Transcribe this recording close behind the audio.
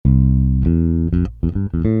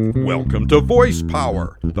Welcome to Voice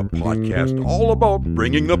Power, the podcast all about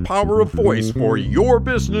bringing the power of voice for your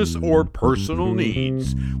business or personal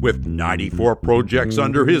needs. With 94 projects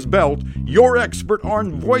under his belt, your expert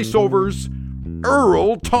on voiceovers,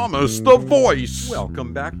 Earl Thomas, the Voice.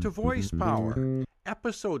 Welcome back to Voice Power.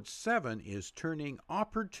 Episode 7 is turning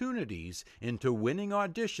opportunities into winning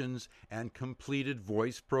auditions and completed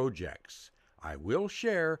voice projects. I will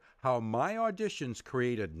share how my auditions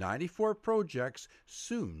created 94 projects,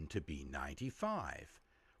 soon to be 95.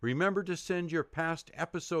 Remember to send your past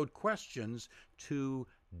episode questions to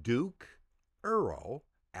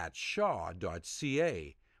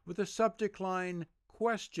dukeearl@shaw.ca with the subject line,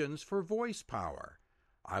 Questions for Voice Power.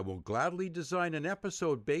 I will gladly design an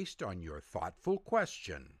episode based on your thoughtful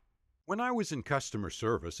question. When I was in customer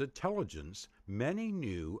service at Telligence, many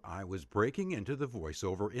knew I was breaking into the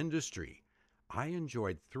voiceover industry. I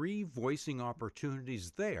enjoyed 3 voicing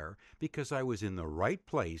opportunities there because I was in the right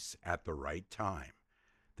place at the right time.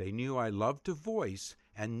 They knew I loved to voice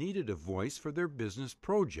and needed a voice for their business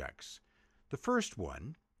projects. The first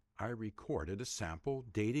one, I recorded a sample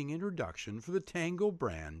dating introduction for the Tango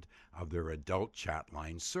brand of their adult chat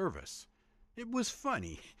line service. It was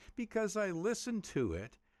funny because I listened to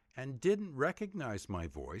it and didn't recognize my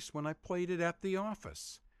voice when I played it at the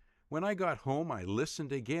office. When I got home, I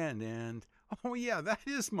listened again and, oh yeah, that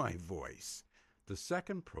is my voice. The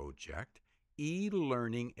second project,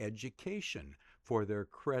 e-learning education for their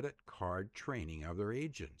credit card training of their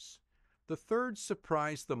agents. The third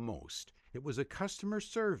surprised the most. It was a customer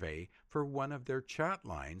survey for one of their chat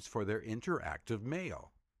lines for their interactive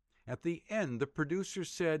mail. At the end, the producer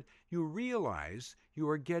said, "You realize you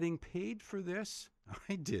are getting paid for this?"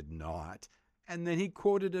 I did not. And then he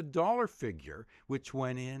quoted a dollar figure, which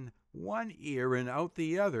went in one ear and out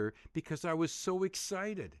the other because I was so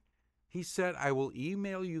excited. He said, "I will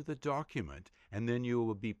email you the document, and then you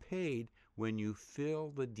will be paid when you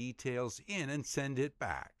fill the details in and send it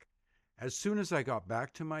back." As soon as I got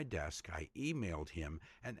back to my desk, I emailed him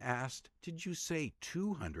and asked, "Did you say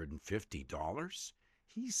 $250?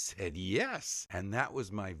 He said yes, and that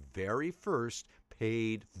was my very first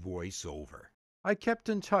paid voiceover. I kept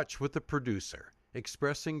in touch with the producer,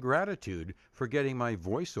 expressing gratitude for getting my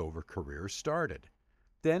voiceover career started.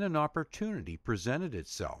 Then an opportunity presented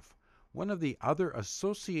itself. One of the other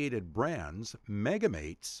associated brands,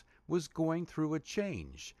 Megamates, was going through a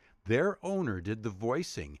change. Their owner did the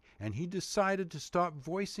voicing, and he decided to stop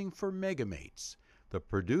voicing for Megamates. The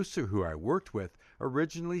producer who I worked with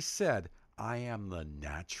originally said, "I am the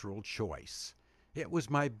natural choice." It was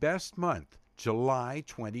my best month, July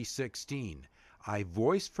 2016. I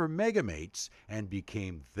voiced for Megamates and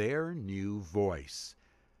became their new voice.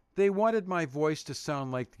 They wanted my voice to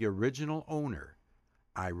sound like the original owner.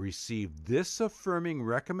 I received this affirming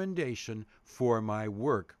recommendation for my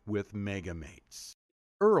work with Megamates.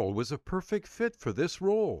 Earl was a perfect fit for this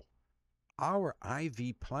role. Our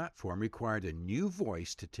IV platform required a new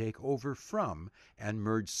voice to take over from and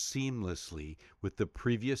merge seamlessly with the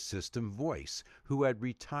previous system voice who had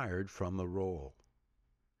retired from the role.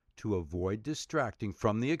 To avoid distracting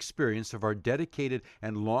from the experience of our dedicated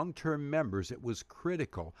and long-term members, it was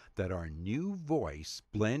critical that our new voice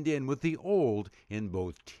blend in with the old in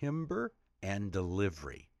both timbre and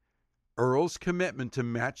delivery. Earl's commitment to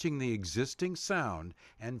matching the existing sound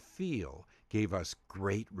and feel gave us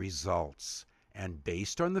great results, and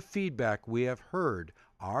based on the feedback we have heard,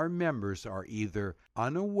 our members are either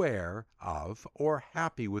unaware of or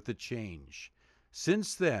happy with the change.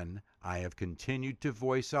 Since then, I have continued to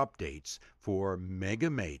voice updates for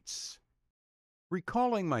Megamates.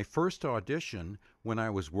 Recalling my first audition when I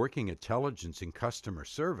was working at Telligence in customer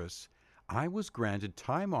service, I was granted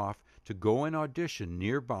time off to go and audition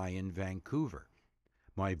nearby in Vancouver.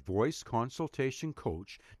 My voice consultation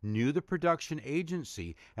coach knew the production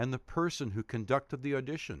agency and the person who conducted the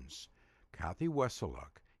auditions. Kathy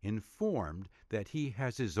Wesseluk informed that he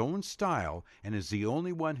has his own style and is the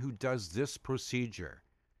only one who does this procedure.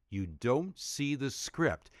 You don't see the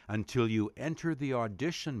script until you enter the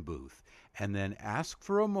audition booth and then ask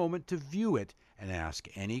for a moment to view it and ask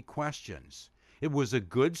any questions. It was a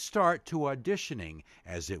good start to auditioning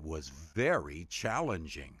as it was very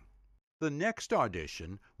challenging. The next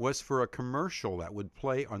audition was for a commercial that would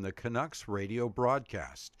play on the Canucks radio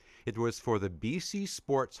broadcast. It was for the BC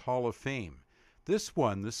Sports Hall of Fame. This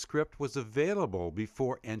one, the script was available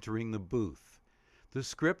before entering the booth. The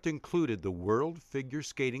script included the world figure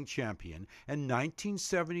skating champion and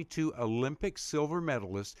 1972 Olympic silver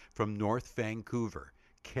medalist from North Vancouver,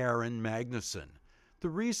 Karen Magnuson. The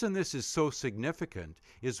reason this is so significant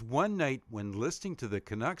is one night when listening to the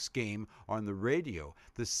Canucks game on the radio,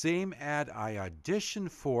 the same ad I auditioned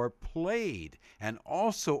for played, and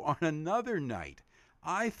also on another night.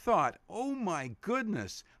 I thought, oh my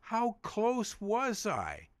goodness, how close was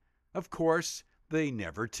I? Of course, they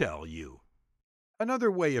never tell you. Another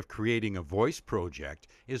way of creating a voice project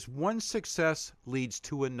is one success leads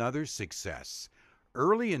to another success.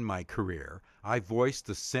 Early in my career, I voiced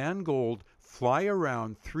the Sangold Fly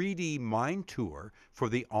Around 3D Mind Tour for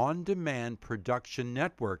the On Demand Production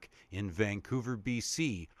Network in Vancouver,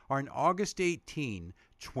 BC on August 18,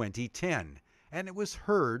 2010, and it was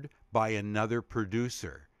heard by another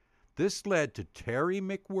producer. This led to Terry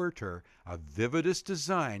McWhirter of Vividus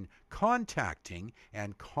Design contacting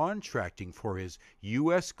and contracting for his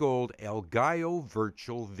US Gold El Gallo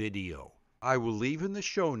virtual video. I will leave in the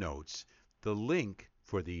show notes the link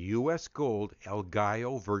for the US Gold El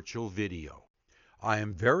Gallo virtual video. I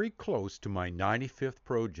am very close to my 95th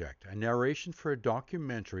project, a narration for a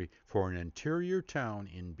documentary for an interior town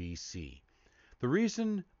in BC. The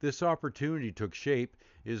reason this opportunity took shape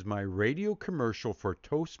is my radio commercial for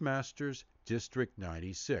Toastmasters District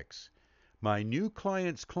 96. My new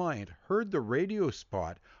client's client heard the radio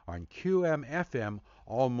spot on QM-FM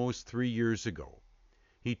almost 3 years ago.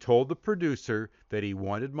 He told the producer that he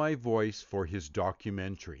wanted my voice for his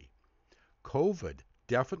documentary. COVID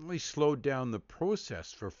definitely slowed down the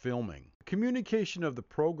process for filming. Communication of the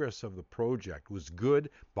progress of the project was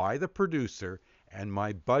good by the producer, and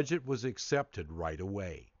my budget was accepted right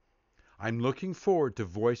away. I'm looking forward to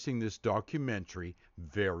voicing this documentary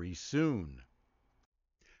very soon.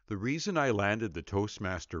 The reason I landed the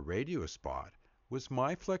Toastmaster radio spot was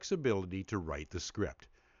my flexibility to write the script.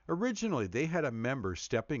 Originally, they had a member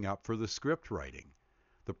stepping up for the script writing.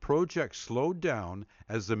 The project slowed down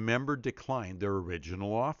as the member declined their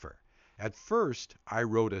original offer. At first, I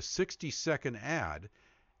wrote a 60-second ad,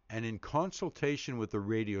 and in consultation with the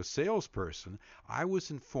radio salesperson, I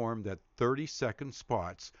was informed that 30-second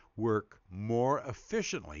spots work more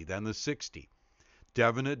efficiently than the 60.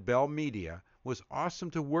 Devin at Bell Media was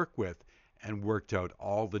awesome to work with and worked out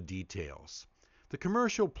all the details. The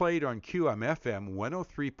commercial played on QM-FM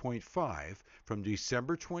 103.5 from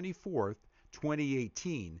December 24th,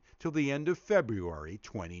 2018 till the end of February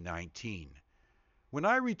 2019. When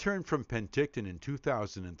I returned from Penticton in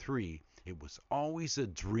 2003, it was always a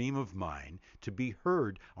dream of mine to be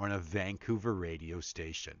heard on a Vancouver radio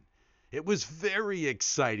station. It was very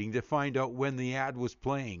exciting to find out when the ad was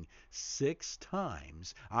playing. 6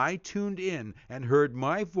 times I tuned in and heard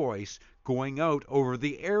my voice going out over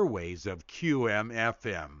the airways of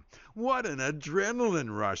QM-FM. What an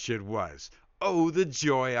adrenaline rush it was! Oh, the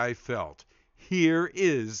joy I felt! Here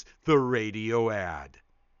is the radio ad.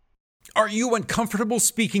 Are you uncomfortable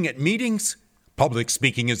speaking at meetings? Public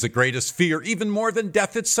speaking is the greatest fear, even more than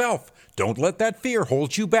death itself. Don't let that fear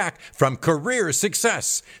hold you back from career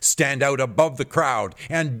success. Stand out above the crowd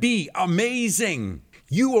and be amazing.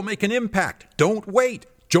 You will make an impact. Don't wait.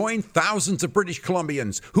 Join thousands of British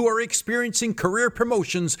Columbians who are experiencing career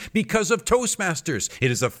promotions because of Toastmasters. It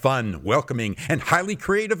is a fun, welcoming, and highly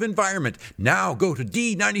creative environment. Now go to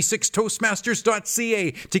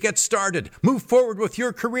d96toastmasters.ca to get started. Move forward with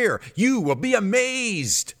your career. You will be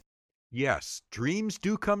amazed. Yes, dreams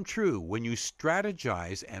do come true when you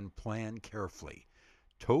strategize and plan carefully.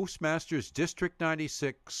 Toastmasters District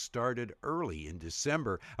 96 started early in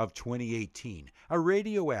December of 2018, a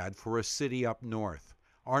radio ad for a city up north.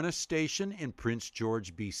 On a station in Prince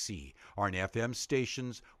George, BC, on FM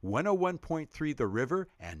stations 101.3 The River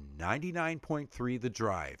and 99.3 The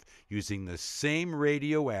Drive, using the same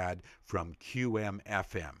radio ad from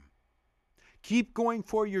QM-FM. Keep going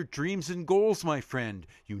for your dreams and goals, my friend.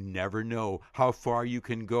 You never know how far you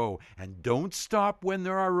can go, and don't stop when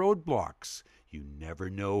there are roadblocks. You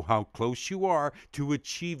never know how close you are to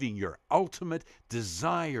achieving your ultimate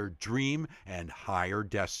desired dream and higher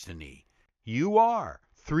destiny. You are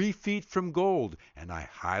 3 Feet from Gold, and I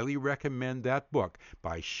highly recommend that book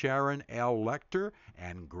by Sharon L. Lecter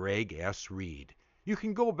and Greg S. Reed. You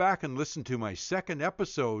can go back and listen to my second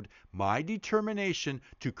episode, My Determination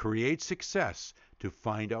to Create Success, to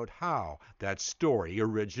find out how that story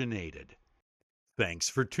originated. Thanks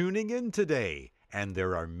for tuning in today, and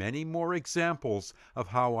there are many more examples of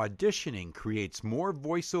how auditioning creates more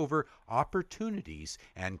voiceover opportunities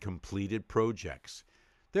and completed projects.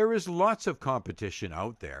 There is lots of competition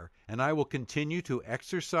out there, and I will continue to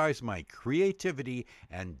exercise my creativity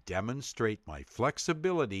and demonstrate my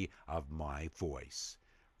flexibility of my voice.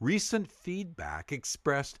 Recent feedback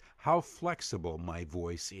expressed how flexible my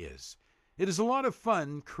voice is. It is a lot of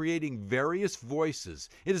fun creating various voices.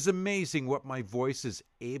 It is amazing what my voice is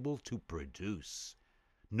able to produce.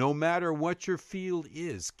 No matter what your field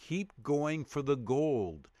is, keep going for the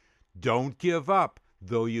gold. Don't give up,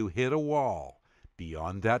 though you hit a wall.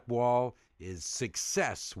 Beyond that wall is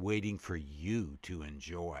success waiting for you to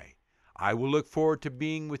enjoy. I will look forward to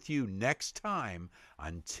being with you next time.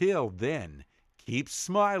 Until then, keep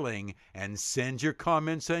smiling and send your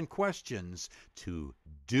comments and questions to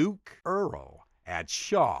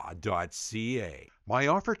dukeearl@shaw.ca. My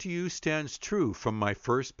offer to you stands true from my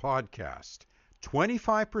first podcast.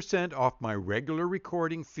 25% off my regular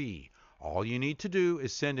recording fee. All you need to do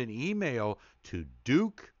is send an email to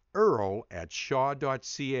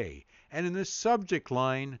dukeearl@shaw.ca and in the subject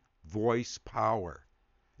line, Voice Power.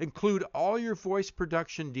 Include all your voice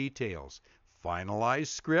production details, finalized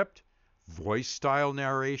script, voice style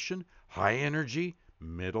narration, high energy,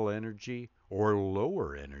 middle energy, or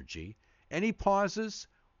lower energy, any pauses,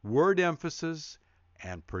 word emphasis,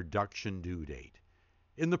 and production due date.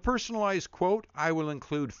 In the personalized quote, I will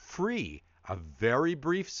include free a very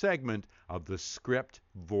brief segment of the script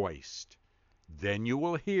voiced. Then you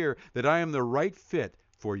will hear that I am the right fit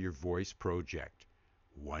for your voice project.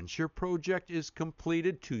 Once your project is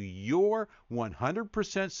completed to your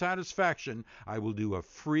 100% satisfaction, I will do a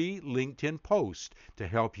free LinkedIn post to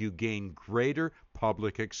help you gain greater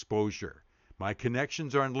public exposure. My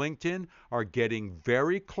connections on LinkedIn are getting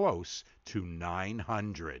very close to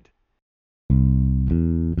 900.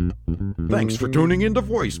 Thanks for tuning into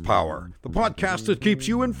Voice Power, the podcast that keeps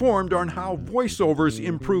you informed on how voiceovers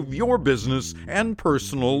improve your business and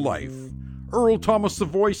personal life. Earl Thomas the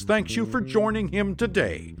Voice thanks you for joining him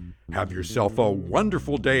today. Have yourself a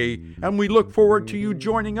wonderful day, and we look forward to you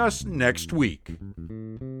joining us next week.